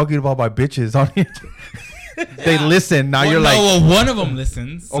 don't be talking about my bitches on here. They listen. Now you're like, well, one of them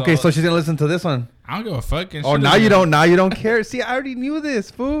listens. okay, so she's gonna listen to this one. I don't give a fuck. And Oh, she now doesn't- you don't. Now you don't care. See, I already knew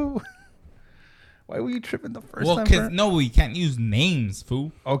this, fool. Why were you tripping the first Well, time? because Fern? no, we can't use names,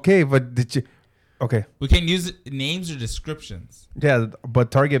 fool. Okay, but did you? Okay, We can't use names or descriptions. yeah, but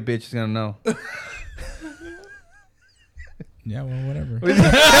Target bitch is gonna know. Yeah, well, whatever.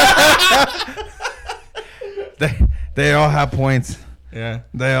 They all have points. Yeah.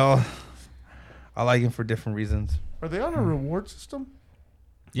 They all. I like them for different reasons. Are they on a reward system?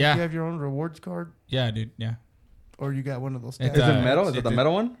 Yeah. You have your own rewards card, Yeah, dude. Yeah. or you got one of those. It's Is stamps? it metal? Is it the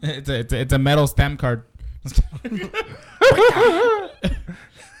metal one? It's a metal stamp card.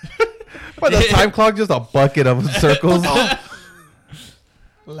 But the time clock just a bucket of circles.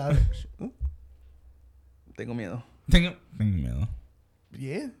 Loud. Ooh, Tengo miedo. Tengo.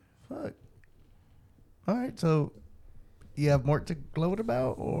 yeah. Fuck. All right. So, you have more to gloat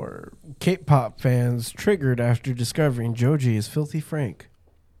about, or K-pop fans triggered after discovering Joji is Filthy Frank.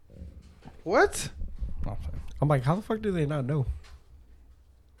 What? I'm like, how the fuck do they not know?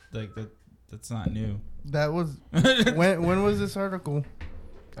 Like that. That's not new. that was when was this article?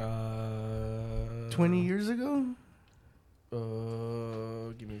 20 years ago.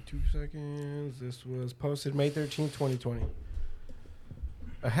 Give me 2 seconds. This was posted May 13th, 2020.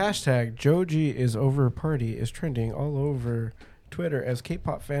 A hashtag Joji is over party is trending all over Twitter as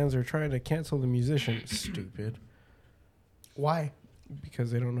K-pop fans are trying to cancel the musician. Stupid. Why?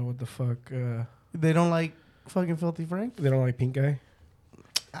 Because they don't know what the fuck. They don't like fucking Filthy Frank? They don't like Pink Guy.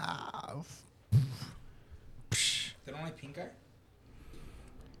 They don't like Pink Guy?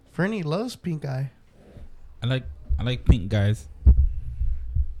 Fernie loves Pink Eye. I like pink guys.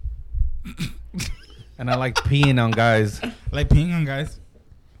 And I like peeing on guys. I like peeing on guys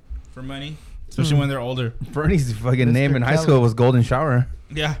for money, especially when they're older. Bernie's fucking Mr. name in high Kelly. school was Golden Shower.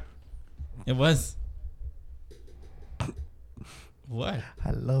 Yeah, it was. What?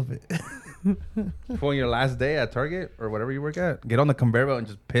 I love it. For your last day at Target or whatever you work at, get on the conveyor belt and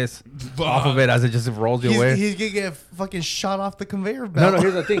just piss off of it as it just rolls you away. He's gonna get fucking shot off the conveyor No, belt.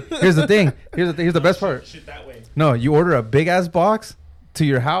 here's the thing. Here's the thing. Here's the best part. Shit that way. No, you order a big ass box to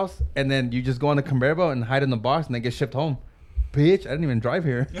your house and then you just go on the conveyor belt and hide in the box and then get shipped home. Bitch, I didn't even drive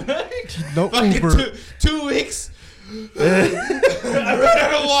here. No Fucking Uber. 2 weeks. I ran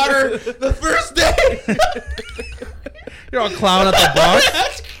out of water the first day. You're all clown at the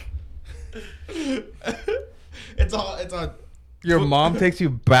box. It's all. Your mom takes you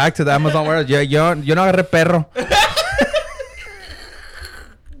back to the Amazon warehouse. Yeah, yo no agarré perro.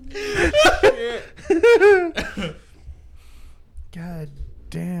 God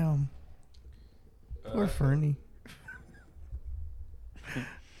damn. Poor Fernie.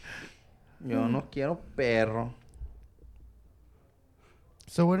 Yo no quiero perro.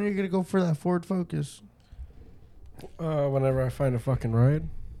 So when are you gonna go for that Ford Focus? Whenever I find a fucking ride.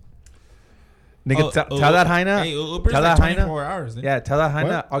 Nigga, tell that Heina. Hey, Uber's tell like that Heina. 24 hours. Yeah, tell that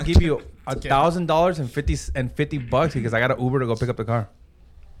Heina. What? I'll give you Okay. $1,000 and $50 because I got an Uber to go pick up the car.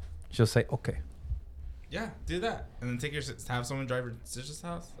 She'll say okay. Yeah, do that, and then take your have someone drive your sister's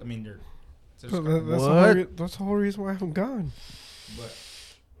house. I mean your sister's So car. that's, What? that's the whole reason why I haven't gone. But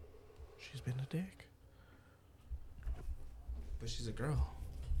She's been a dick. she's a girl.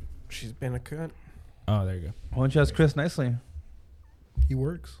 She's been a cunt. Oh, there you go. Why don't you ask Chris nicely? He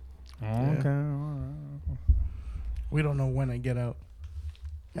works. Okay. We don't know when I get out.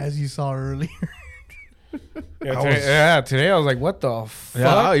 As you saw earlier. Today I was like, what the fuck?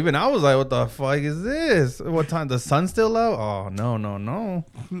 Yeah, even I was like, what the fuck is this? What time? The sun's still out? Oh, no.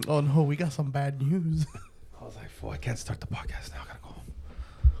 Oh no, we got some bad news. I was like, I can't start the podcast now. I gotta go home.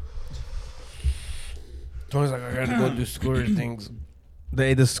 Tony's like, I gotta go do scooter things.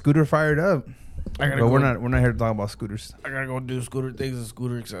 The scooter fired up. I gotta But go. we're not here to talk about scooters. I gotta go do scooter things and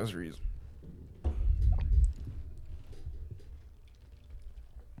scooter accessories.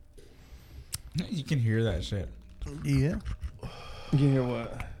 You can hear that shit. Yeah. You can hear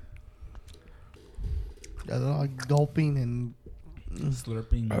what? A lot of gulping and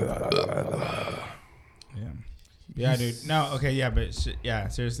Slurping. Yeah, dude. No, okay, yeah, but shit, yeah,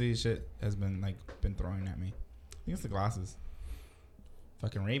 seriously, shit has been throwing at me. I think it's the glasses.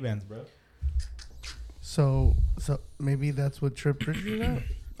 Fucking Ray-Bans, bro. so maybe that's what tripped Richard out.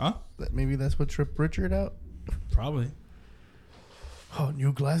 Huh? Maybe that's what tripped Richard out. Probably. Oh,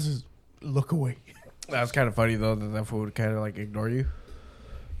 new glasses. Look away. That's kind of funny though that fool would kind of like ignore you.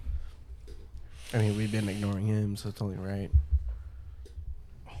 I mean, we've been ignoring him, so it's only right.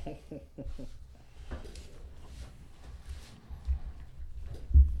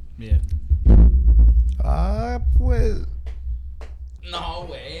 Yeah. Pues. No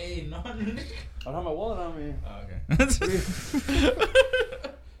way. No. I don't have my wallet on me. Oh, okay.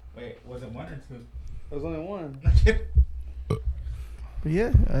 Wait, was it 1 or 2? There's only one. But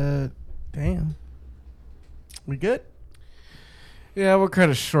yeah, damn. We good? Yeah, we're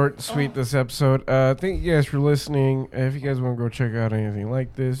kind of short and sweet this episode. Thank you guys for listening. If you guys want to go check out anything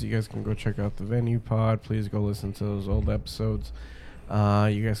like this, you guys can go check out the Venue Pod. Please go listen to those old episodes.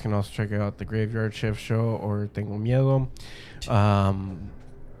 You guys can also check out the Graveyard Shift Show or Tengo Miedo.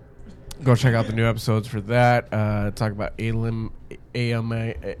 Go check out the new episodes for that. Talk about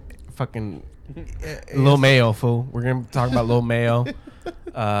AMA, fucking Lil Mayo, fool. We're going to talk about Lil Mayo.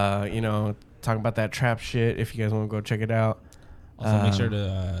 Talk about that trap shit if you guys want to go check it out. Also, make sure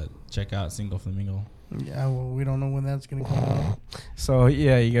to check out Single Flamingo. Yeah, well, we don't know when that's going to come out. So,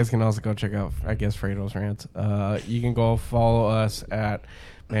 yeah, you guys can also go check out, I guess, Fredo's Rants. You can go follow us at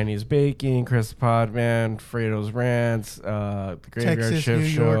Manny's Baking, Chris Podman, Fredo's Rants, the Graveyard Texas, Shift New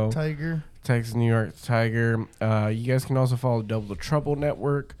Show. York Tiger. Texas, New York Tiger. You guys can also follow Double the Trouble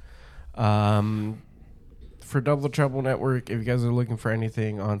Network. For for Double Trouble Network, if you guys are looking for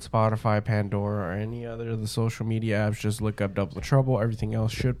anything on Spotify, Pandora, or any other of the social media apps, just look up Double Trouble. Everything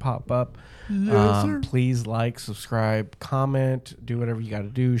else should pop up. Please like, subscribe, comment, do whatever you got to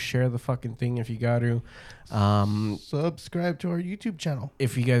do. Share the fucking thing if you got to. Subscribe to our YouTube channel.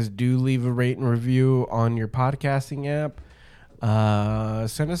 If you guys do leave a rate and review on your podcasting app,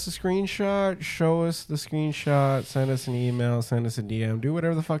 send us a screenshot, show us the screenshot, send us an email, send us a DM, do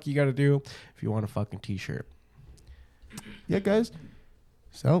whatever the fuck you got to do if you want a fucking t-shirt. Yeah, guys.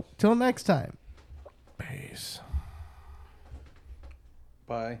 So, till next time. Peace.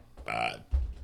 Bye.